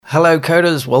Hello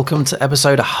coders, welcome to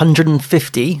episode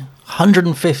 150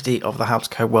 of the How to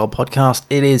Code Well podcast.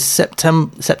 It is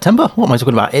September? What am I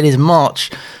talking about? It is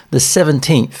March the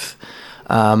 17th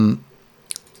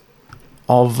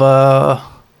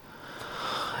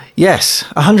yes,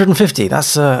 150.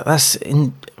 That's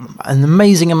an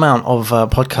amazing amount of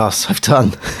podcasts I've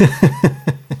done.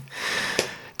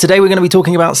 Today we're going to be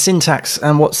talking about syntax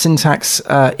and what syntax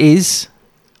is.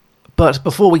 But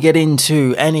before we get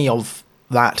into any of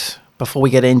that, before we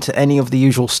get into any of the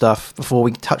usual stuff, before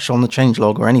we touch on the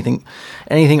changelog or anything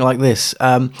like this,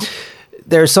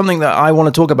 there is something that I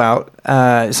want to talk about,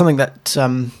 something that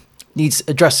needs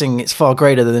addressing. It's far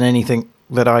greater than anything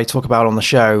that I talk about on the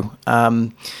show,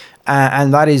 and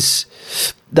that is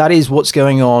what's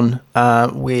going on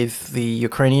with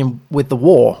the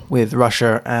war with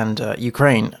Russia and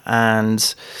Ukraine,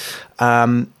 and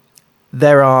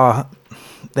there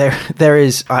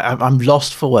is. I'm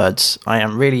lost for words. I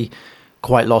am really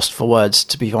quite lost for words,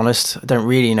 to be honest. I don't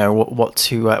really know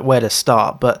where to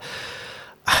start. But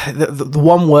the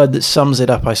one word that sums it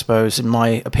up, I suppose, in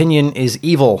my opinion, is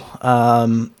evil.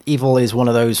 Evil is one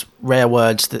of those rare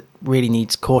words that really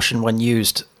needs caution when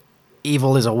used.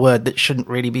 Evil is a word that shouldn't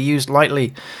really be used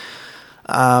lightly.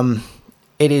 It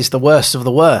is the worst of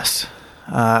the worst,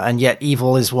 and yet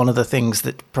evil is one of the things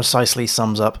that precisely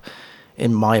sums up,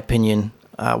 in my opinion,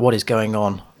 what is going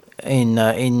on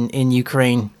in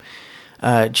Ukraine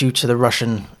due to the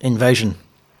Russian invasion,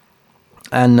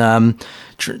 and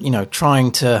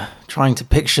trying to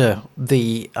picture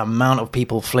the amount of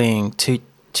people fleeing, 2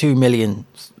 million,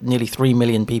 nearly 3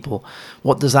 million people.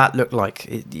 What does that look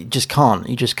like? You just can't.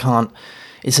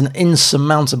 It's an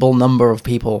insurmountable number of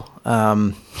people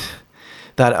that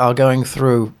are going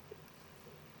through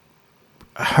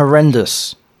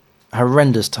horrendous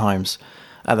times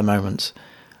at the moment.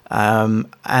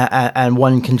 And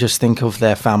one can just think of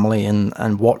their family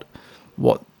and what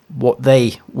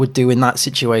they would do in that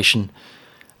situation.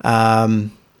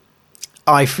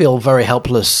 I feel very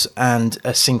helpless and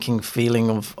a sinking feeling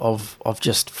of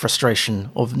just frustration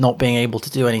of not being able to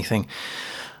do anything.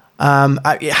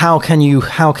 How can you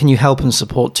help and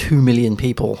support 2 million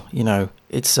people? You know,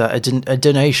 it's a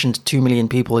donation to 2 million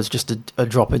people is just a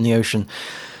drop in the ocean.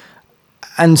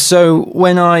 And so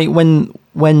when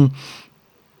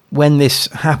this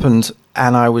happened,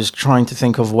 and I was trying to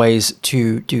think of ways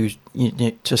to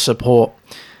support,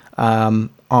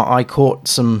 I caught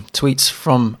some tweets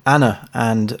from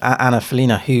Anna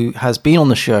Felina, who has been on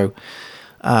the show,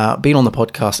 been on the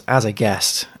podcast as a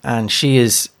guest, and she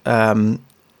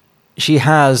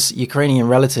has Ukrainian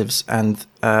relatives, and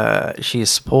she is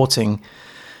supporting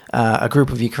a group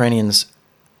of Ukrainians,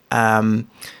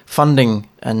 funding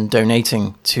and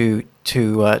donating to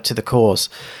the cause.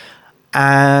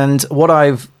 And what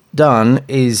I've done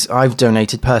is I've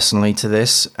donated personally to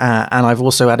this, and I've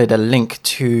also added a link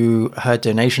to her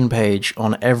donation page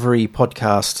on every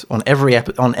podcast, on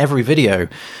every video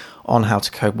on How to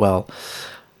Code Well.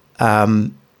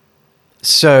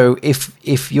 So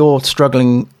if you're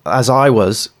struggling, as I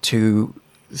was, to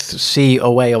see a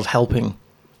way of helping,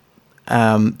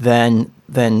 then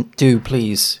do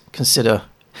please consider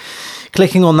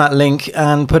clicking on that link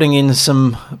and putting in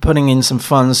some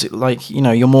funds, like, you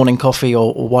know, your morning coffee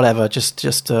or whatever, just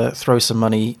throw some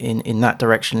money in that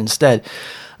direction instead,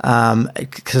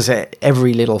 because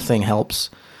every little thing helps.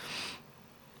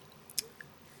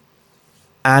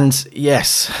 And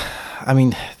yes, I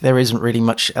mean, there isn't really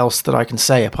much else that I can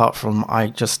say apart from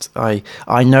I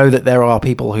know that there are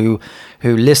people who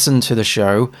listen to the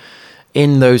show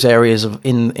in those areas of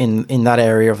in that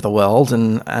area of the world,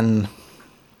 and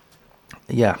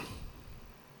yeah,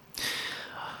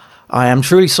 I am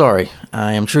truly sorry,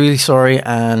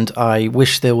 and I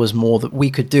wish there was more that we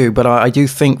could do. But I do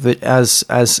think that as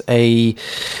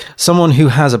someone who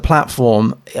has a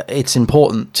platform, it's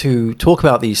important to talk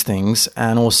about these things,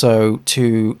 and also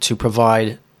to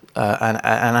provide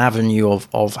an avenue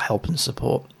of help and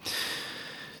support.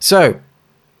 So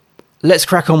let's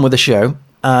crack on with the show.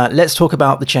 Let's talk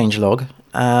about the changelog.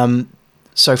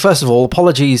 So first of all,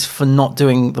 apologies for not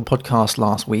doing the podcast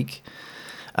last week.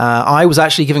 I was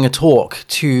actually giving a talk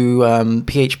to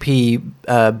PHP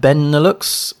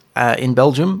Benelux in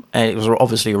Belgium. It was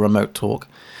obviously a remote talk.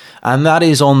 And that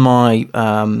is on my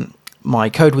my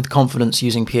Code with Confidence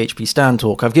using PHP Stand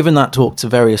talk. I've given that talk to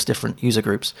various different user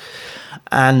groups.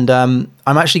 And I'm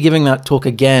actually giving that talk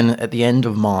again at the end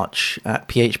of March at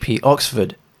PHP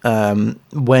Oxford.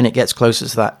 When it gets closer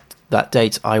to that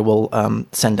date, I will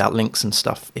send out links and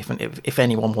stuff if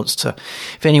anyone wants to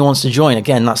join.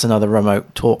 Again, that's another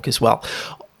remote talk as well.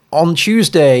 On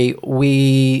Tuesday,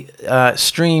 we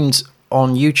streamed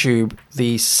on YouTube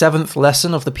the 7th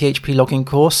lesson of the PHP logging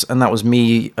course, and that was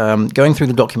me going through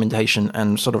the documentation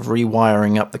and sort of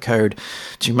rewiring up the code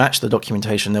to match the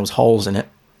documentation. There was holes in it.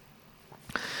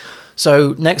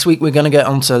 So next week we're going to get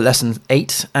on to lesson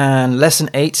 8, and lesson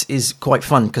 8 is quite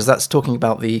fun because that's talking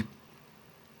about the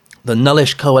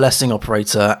nullish coalescing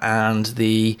operator and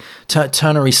the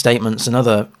ternary statements and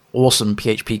other awesome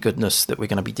PHP goodness that we're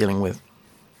going to be dealing with.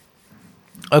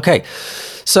 Okay,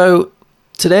 so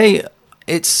today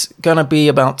it's going to be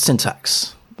about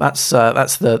syntax. That's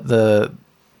the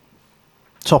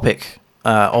topic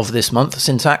of this month,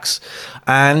 syntax.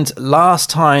 And last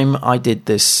time I did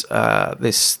this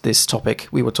topic,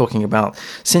 we were talking about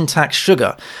syntax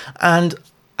sugar. And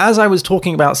as I was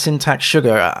talking about syntax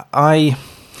sugar, I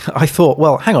thought,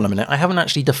 well, hang on a minute, I haven't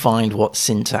actually defined what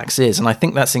syntax is, and I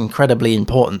think that's incredibly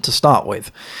important to start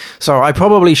with. So I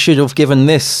probably should have given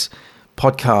this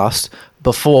podcast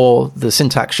before the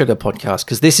Syntax Sugar podcast,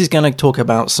 because this is going to talk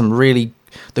about some really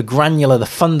the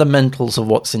fundamentals of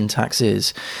what syntax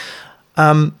is.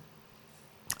 And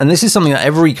this is something that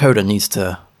every coder needs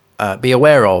to be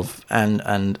aware of and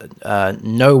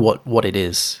know what it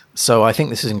is. So I think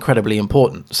this is incredibly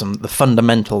important, the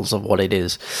fundamentals of what it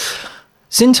is.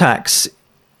 Syntax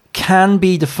can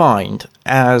be defined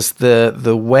as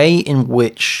the way in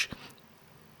which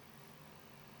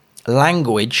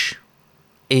language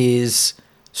is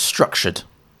structured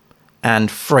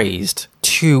and phrased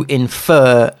to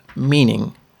infer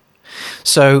meaning.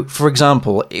 So, for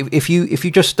example, if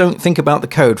you just don't think about the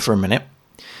code for a minute,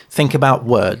 think about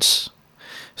words.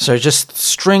 So just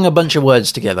string a bunch of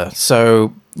words together.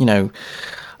 So,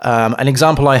 an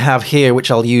example I have here,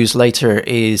 which I'll use later,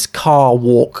 is car,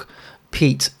 walk,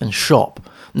 Pete, and shop.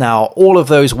 Now, all of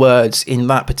those words in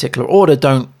that particular order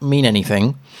don't mean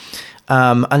anything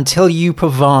until you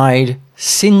provide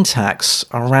syntax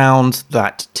around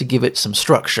that to give it some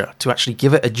structure, to actually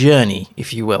give it a journey,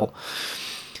 if you will.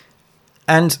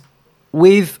 And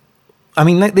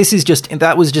that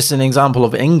was just an example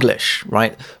of English,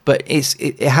 right? But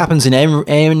it happens in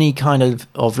any kind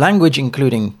of language,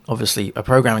 including obviously a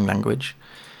programming language.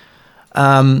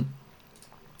 And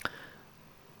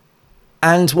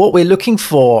what we're looking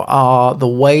for are the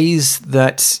ways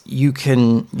that you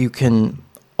can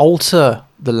alter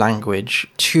the language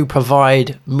to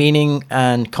provide meaning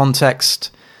and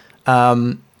context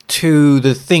to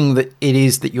the thing that it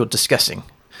is that you're discussing,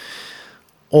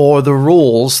 or the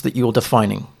rules that you're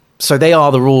defining. So they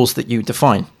are the rules that you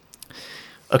define.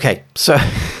 Okay, so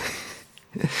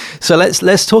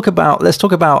let's talk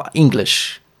about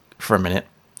English for a minute.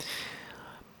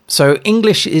 So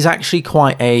English is actually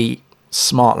quite a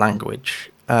smart language.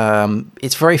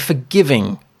 It's very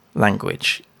forgiving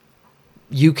language.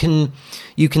 You can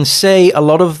say a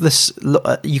lot of this.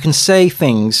 You can say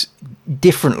things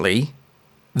differently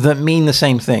that mean the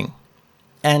same thing,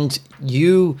 and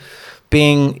you,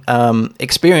 being an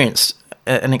experienced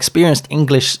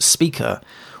English speaker,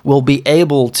 will be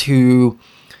able to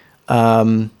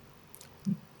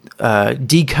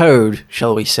decode,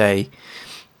 shall we say,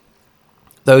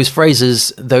 those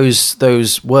phrases,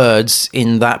 those words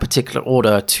in that particular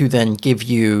order to then give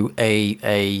you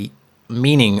a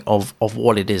meaning of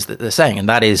what it is that they're saying, and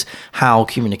that is how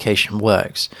communication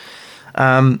works.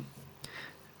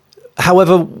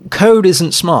 However, code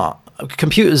isn't smart.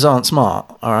 Computers aren't smart,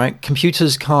 all right?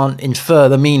 Computers can't infer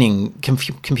the meaning.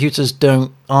 Computers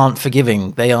aren't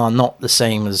forgiving. They are not the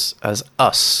same as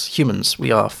us humans.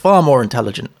 We are far more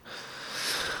intelligent.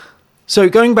 So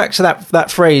going back to that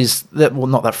phrase,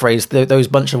 those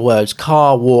bunch of words,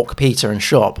 car, walk, Peter, and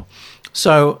shop.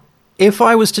 So if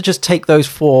I was to just take those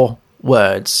 4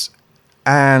 words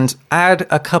and add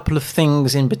a couple of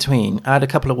things in between, add a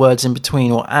couple of words in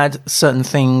between, or add certain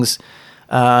things,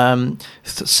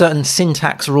 certain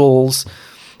syntax rules,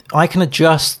 I can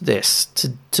adjust this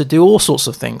to do all sorts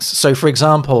of things. So, for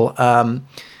example,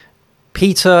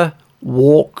 Peter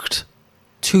walked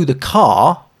to the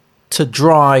car to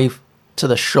drive to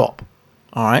the shop.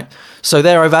 All right. So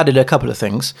there I've added a couple of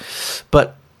things,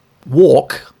 but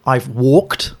walk, I've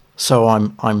walked, so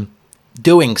I'm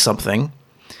doing something,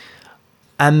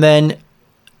 and then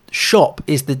shop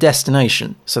is the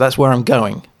destination, so that's where I'm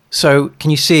going. So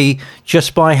can you see,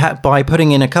 just by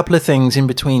putting in a couple of things in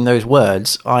between those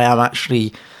words, I am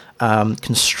actually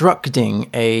constructing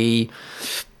I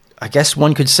guess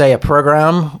one could say a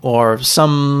program or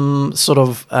some sort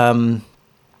of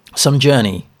some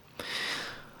journey.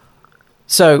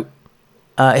 So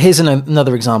here's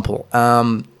another example.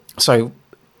 So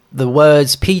the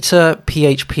words Peter,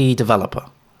 PHP developer.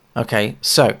 Okay,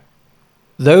 so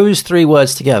those 3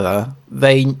 words together,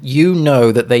 they're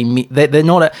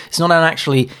not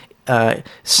actually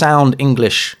sound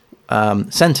English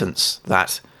sentence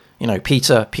that,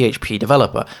 Peter, PHP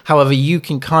developer. However, you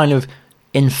can kind of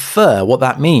infer what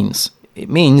that means. It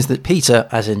means that Peter,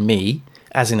 as in me,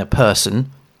 as in a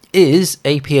person, is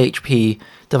a PHP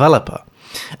developer.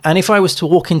 And if I was to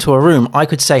walk into a room, I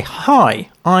could say, "Hi,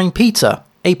 I'm Peter,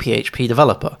 a PHP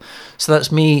developer." So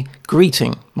that's me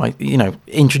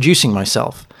introducing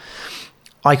myself.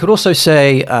 I could also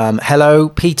say, "Hello,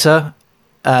 Peter.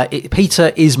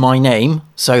 Peter is my name,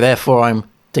 so therefore I'm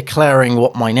declaring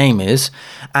what my name is,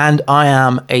 and I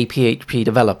am a PHP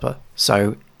developer."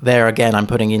 So there again, I'm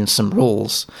putting in some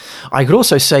rules. I could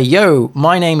also say, "Yo,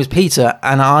 my name is Peter,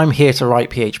 and I'm here to write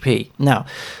PHP." Now,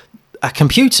 a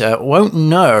computer won't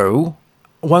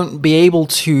be able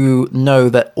to know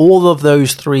that all of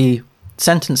those three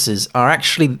sentences are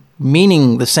actually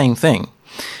meaning the same thing.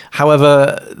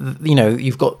 However,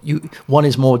 one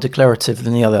is more declarative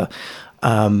than the other.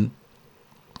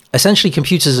 Essentially,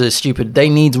 computers are stupid. They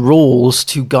need rules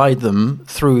to guide them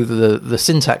through the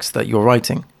syntax that you're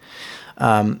writing.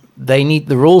 The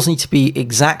rules need to be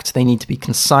exact. They need to be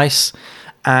concise.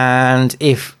 And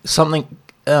if something,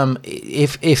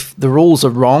 if the rules are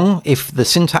wrong, if the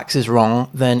syntax is wrong,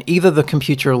 then either the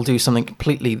computer will do something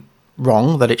completely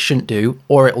wrong that it shouldn't do,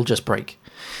 or it will just break.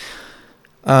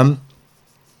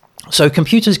 So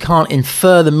computers can't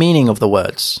infer the meaning of the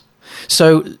words.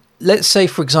 So let's say,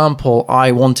 for example,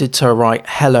 I wanted to write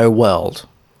 "Hello World."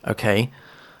 Okay,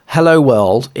 "Hello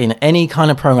World" in any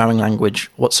kind of programming language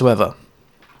whatsoever.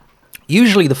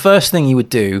 Usually the first thing you would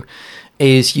do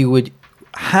is you would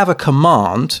have a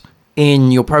command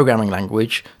in your programming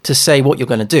language to say what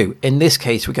you're going to do. In this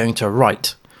case, we're going to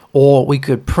write, or we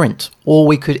could print, or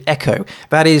we could echo.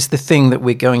 That is the thing that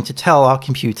we're going to tell our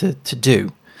computer to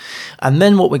do. And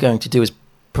then what we're going to do is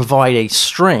provide a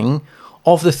string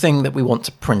of the thing that we want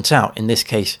to print out, in this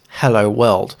case, "Hello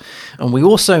World." And we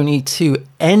also need to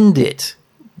end it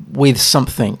with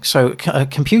something. So a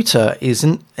computer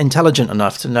isn't intelligent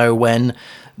enough to know when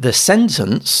the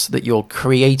sentence that you're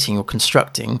creating or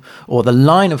constructing, or the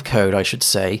line of code, I should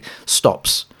say,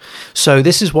 stops. So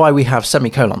this is why we have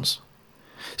semicolons.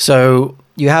 So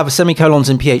you have semicolons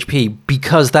in PHP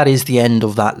because that is the end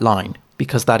of that line,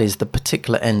 because that is the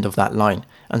particular end of that line.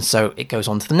 And so it goes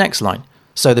on to the next line.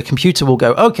 So the computer will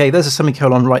go, "Okay, there's a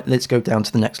semicolon, right, let's go down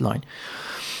to the next line."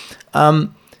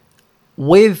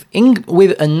 With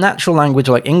a natural language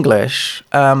like English,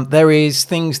 there is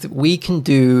things that we can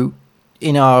do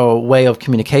in our way of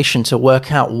communication to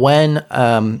work out when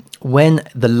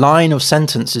the line of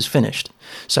sentence is finished.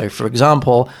 So, for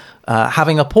example,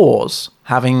 having a pause,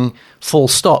 having full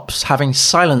stops, having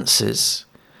silences,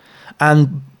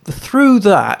 and through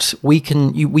that we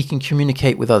can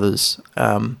communicate with others.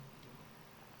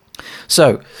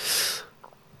 So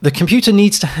the computer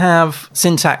needs to have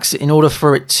syntax in order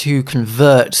for it to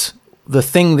convert the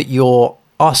thing that you're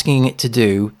asking it to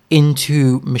do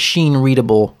into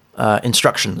machine-readable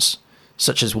instructions,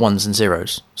 such as ones and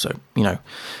zeros. So,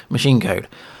 machine code.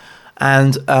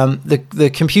 And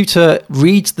the computer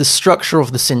reads the structure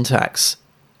of the syntax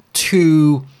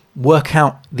to work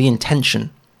out the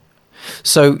intention.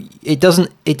 So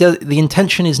the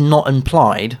intention is not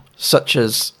implied, such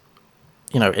as,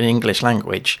 in English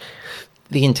language.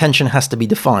 The intention has to be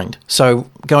defined. So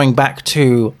going back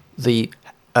to the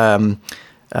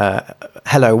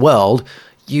 "Hello World,"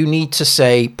 you need to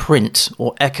say print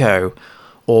or echo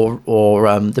or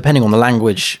depending on the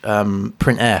language,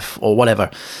 printf or whatever.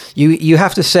 You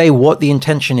have to say what the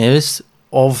intention is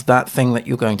of that thing that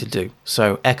you're going to do.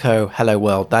 So echo "Hello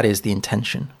World," that is the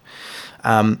intention.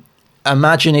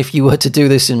 Imagine if you were to do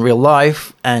this in real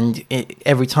life, and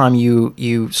every time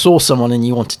you saw someone and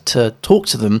you wanted to talk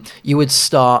to them, you would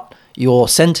start your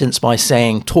sentence by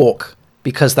saying "talk,"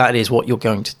 because that is what you're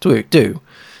going to do.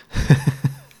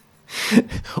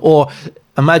 Or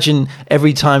imagine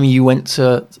every time you went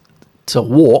to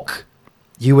walk,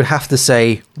 you would have to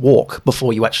say "walk"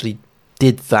 before you actually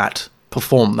did that,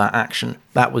 perform that action.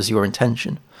 That was your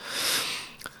intention.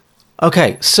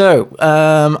 Okay, so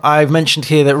I've mentioned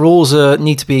here that rules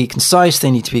need to be concise,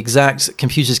 they need to be exact.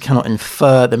 Computers cannot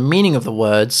infer the meaning of the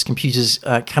words. Computers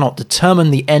cannot determine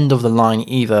the end of the line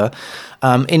either.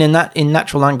 In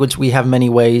natural language, we have many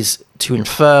ways to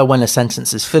infer when a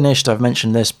sentence is finished. I've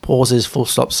mentioned this: pauses, full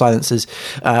stop, silences.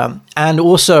 And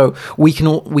also, we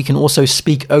can also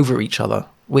speak over each other,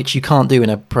 which you can't do in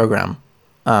a program.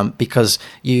 Because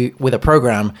with a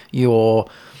program,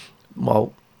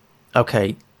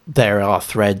 there are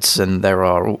threads and there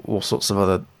are all sorts of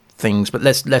other things, but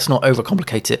let's not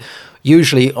overcomplicate it.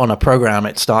 Usually on a program,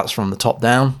 it starts from the top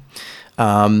down.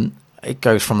 It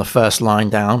goes from the first line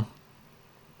down.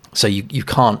 So you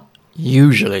can't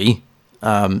usually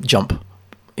jump,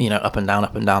 up and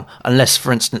down, unless,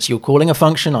 for instance, you're calling a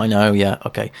function. I know, yeah,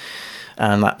 okay,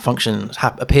 and that function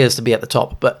appears to be at the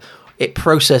top, but it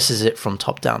processes it from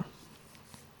top down.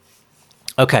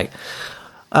 Okay.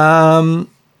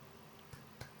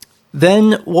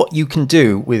 Then what you can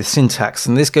do with syntax,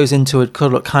 and this goes into a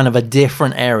kind of a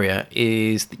different area,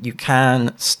 is that you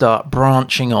can start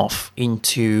branching off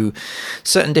into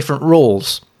certain different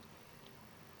rules,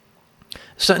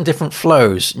 certain different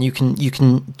flows, and you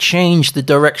can change the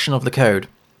direction of the code.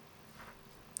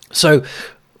 So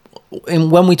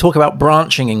when we talk about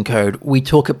branching in code, we're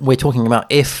talking about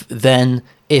if, then,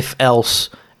 if, else,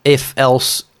 if,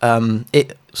 else,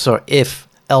 if,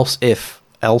 else, if,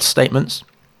 else statements.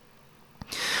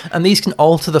 And these can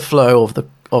alter the flow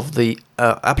of the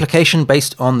application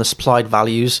based on the supplied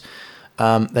values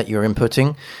that you're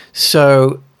inputting.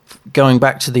 So going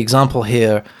back to the example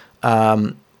here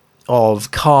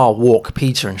of car, walk,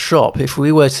 Peter, and shop, if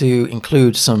we were to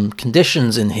include some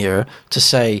conditions in here to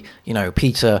say,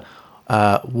 Peter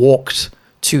walked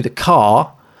to the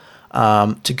car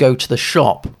to go to the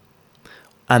shop,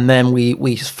 and then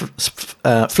we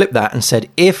flip that and said,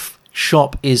 if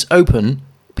shop is open,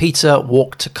 Peter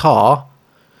walked to car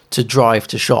to drive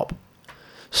to shop.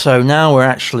 So now we're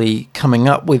actually coming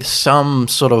up with some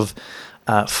sort of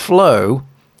flow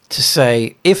to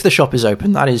say, if the shop is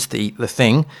open, that is the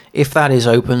thing. If that is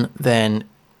open, then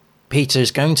Peter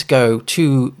is going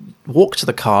to walk to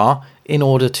the car in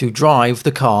order to drive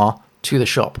the car to the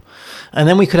shop. And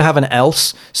then we could have an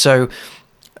else. So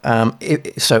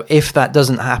if that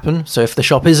doesn't happen, so if the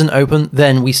shop isn't open,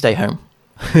 then we stay home.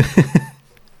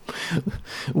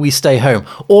 We stay home.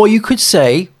 Or you could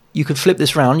flip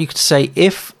this around. You could say,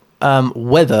 if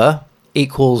weather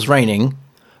equals raining,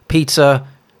 Peter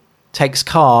drives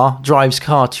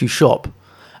car to shop,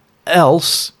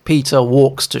 else Peter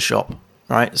walks to shop,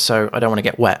 right? So I don't want to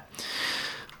get wet.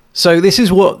 So this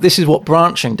is what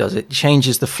branching does. It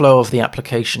changes the flow of the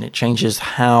application. It changes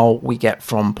how we get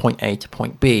from point A to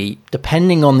point B,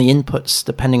 depending on the inputs,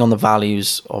 depending on the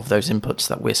values of those inputs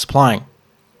that we're supplying.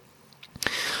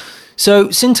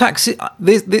 So syntax,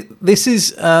 this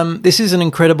is an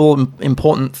incredible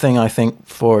important thing, I think,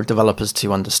 for developers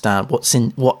to understand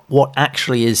what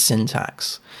actually is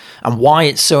syntax, and why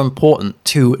it's so important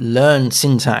to learn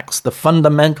syntax, the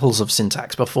fundamentals of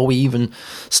syntax, before we even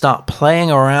start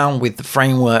playing around with the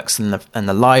frameworks and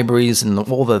the libraries and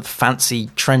all the fancy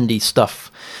trendy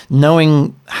stuff.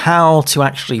 Knowing how to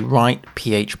actually write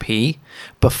PHP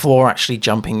before actually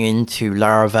jumping into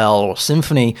Laravel or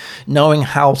Symfony, knowing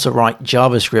how to write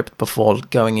JavaScript before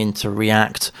going into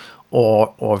React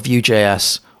or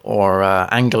Vue.js or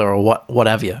Angular or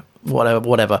whatever,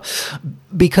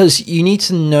 because you need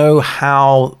to know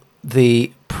how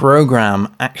the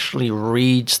program actually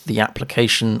reads the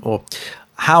application, or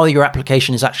how your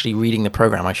application is actually reading the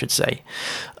program, I should say.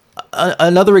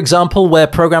 Another example where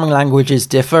programming languages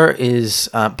differ is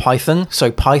Python.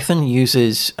 So Python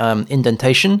uses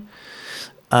indentation.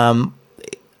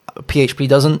 PHP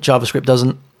doesn't. JavaScript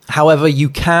doesn't. However, you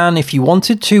can, if you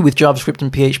wanted to, with JavaScript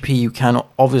and PHP, you can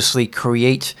obviously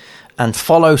create and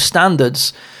follow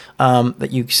standards that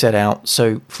you set out.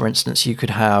 So, for instance, you could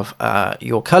have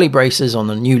your curly braces on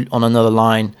another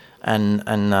line, and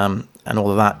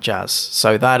all of that jazz.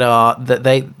 So that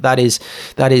is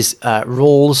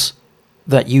rules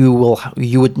that you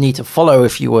would need to follow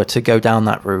if you were to go down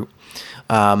that route.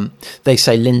 They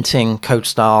say linting, code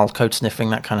style, code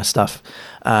sniffing, that kind of stuff,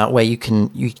 where you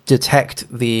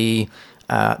detect the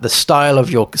style of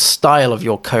your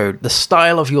code, the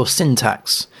style of your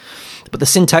syntax. But the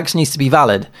syntax needs to be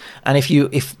valid, and if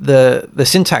the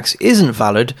syntax isn't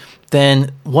valid,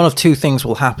 then one of two things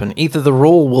will happen: either the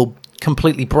rule will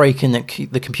completely break and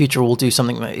the computer will do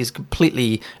something that is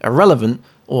completely irrelevant,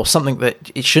 or something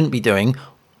that it shouldn't be doing,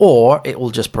 or it will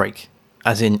just break,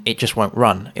 as in it just won't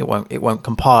run, it won't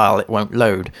compile, it won't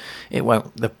load,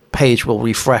 the page will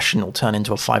refresh and it'll turn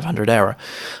into a 500 error.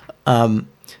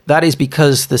 That is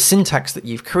because the syntax that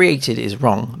you've created is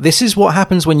wrong. This is what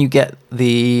happens when you get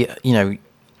the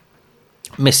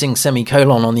missing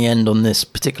semicolon on the end on this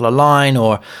particular line,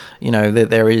 or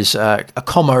there is a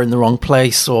comma in the wrong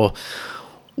place, or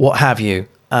what have you.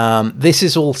 This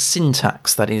is all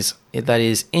syntax that is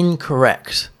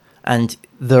incorrect, and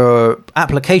the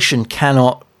application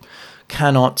cannot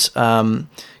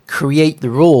create the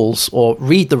rules or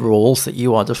read the rules that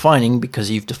you are defining because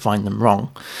you've defined them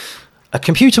wrong. A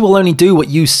computer will only do what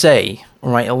you say,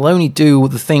 right? It'll only do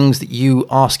the things that you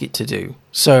ask it to do.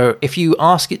 So if you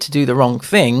ask it to do the wrong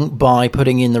thing by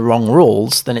putting in the wrong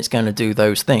rules, then it's going to do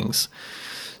those things.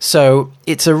 So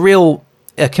it's a real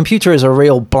a computer is a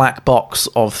real black box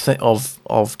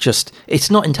of just,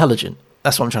 it's not intelligent.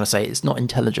 That's what I'm trying to say. It's not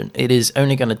intelligent. It is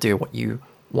only going to do what you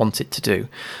want it to do.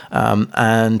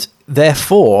 And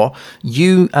therefore,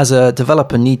 you as a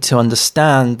developer need to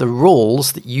understand the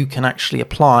rules that you can actually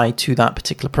apply to that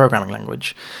particular programming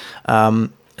language.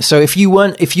 So if you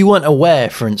weren't aware,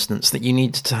 for instance, that you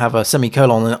needed to have a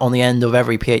semicolon on the end of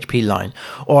every PHP line,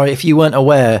 or if you weren't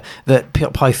aware that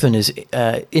Python is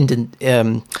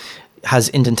has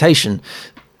indentation,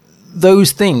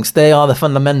 those things, they are the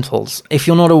fundamentals. If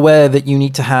you're not aware that you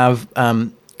need to have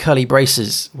curly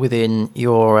braces within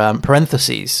your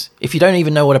parentheses, if you don't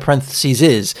even know what a parentheses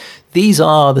is, these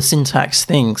are the syntax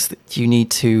things that you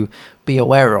need to be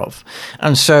aware of.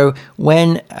 And so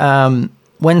when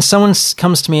someone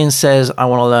comes to me and says, I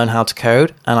want to learn how to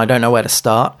code and I don't know where to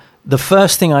start, the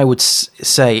first thing I would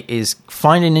say is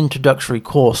find an introductory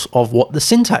course of what the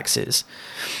syntax is.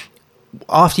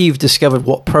 After you've discovered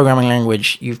what programming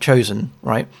language you've chosen,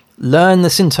 right, learn the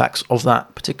syntax of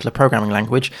that particular programming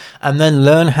language, and then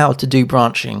learn how to do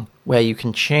branching, where you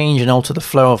can change and alter the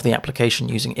flow of the application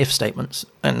using if statements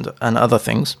and other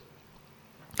things.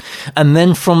 And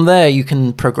then from there you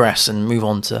can progress and move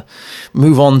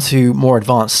on to more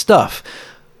advanced stuff.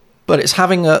 But it's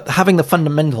having the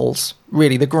fundamentals,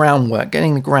 really the groundwork,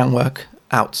 getting the groundwork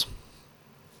out.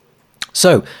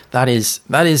 So that is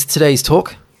today's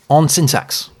talk on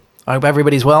syntax. I hope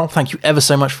everybody's well. Thank you ever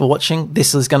so much for watching.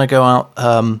 This is going to go out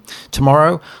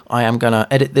tomorrow. I am going to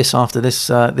edit this after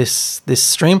this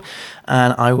stream,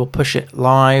 and I will push it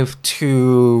live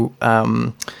to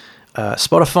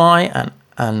Spotify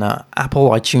and Apple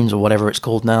iTunes, or whatever it's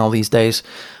called now these days,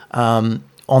 on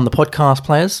the podcast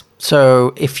players.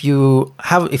 So if you're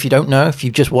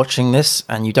just watching this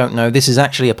and you don't know, this is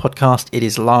actually a podcast. It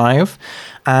is live,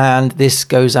 and this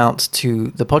goes out to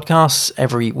the podcasts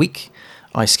every week.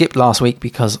 I skipped last week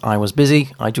because I was busy.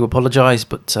 I do apologize,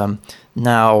 but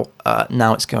now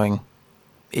it's going.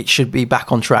 It should be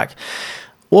back on track.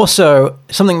 Also,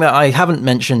 something that I haven't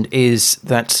mentioned is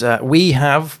that we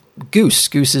have Goose.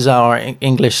 Goose is our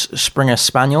English Springer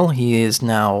Spaniel. He is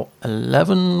now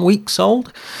 11 weeks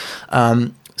old.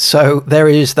 So there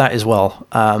is that as well.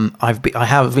 I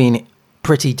have been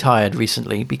pretty tired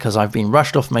recently because I've been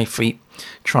rushed off my feet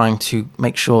trying to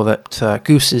make sure that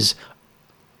Goose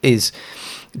is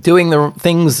doing the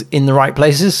things in the right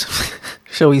places,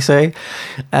 shall we say.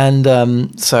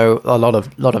 And so a lot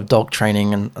of dog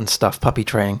training and stuff, puppy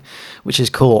training, which is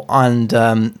cool. And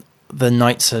the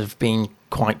nights have been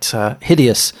quite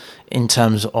hideous in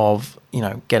terms of,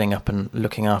 getting up and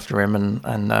looking after him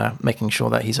and making sure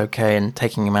that he's okay, and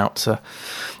taking him out to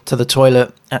the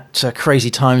toilet at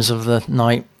crazy times of the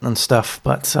night and stuff.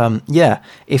 But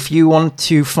if you want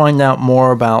to find out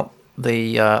more about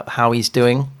the how he's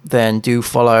doing, then do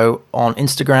follow on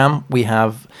Instagram. We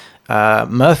have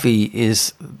Murphy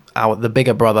is the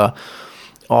bigger brother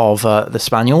of the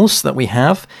Spaniels that we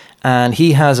have, and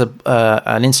he has an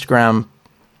Instagram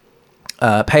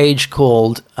page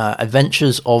called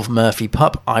Adventures of Murphy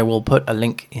Pup. I will put a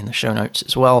link in the show notes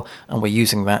as well, and we're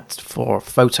using that for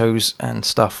photos and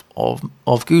stuff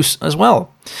of Goose as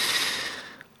well.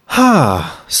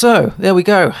 So there we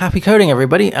go. Happy coding,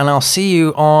 everybody, and I'll see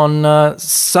you on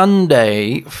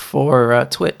Sunday for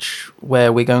Twitch,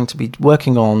 where we're going to be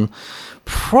working on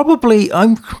probably,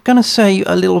 I'm going to say,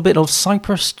 a little bit of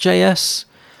Cypress.js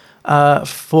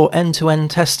for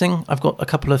end-to-end testing. I've got a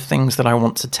couple of things that I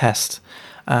want to test,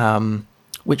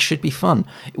 which should be fun.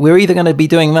 We're either going to be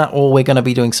doing that or we're going to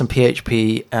be doing some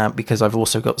PHP, because I've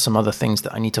also got some other things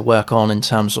that I need to work on in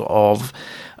terms of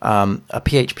a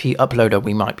PHP uploader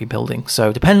we might be building. So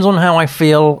it depends on how I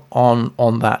feel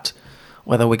on that,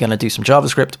 whether we're going to do some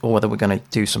JavaScript or whether we're going to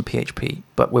do some PHP.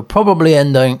 But we're probably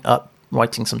ending up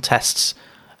writing some tests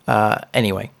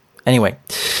anyway.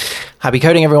 Happy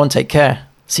coding, everyone. Take care.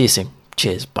 See you soon.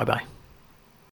 Cheers. Bye-bye.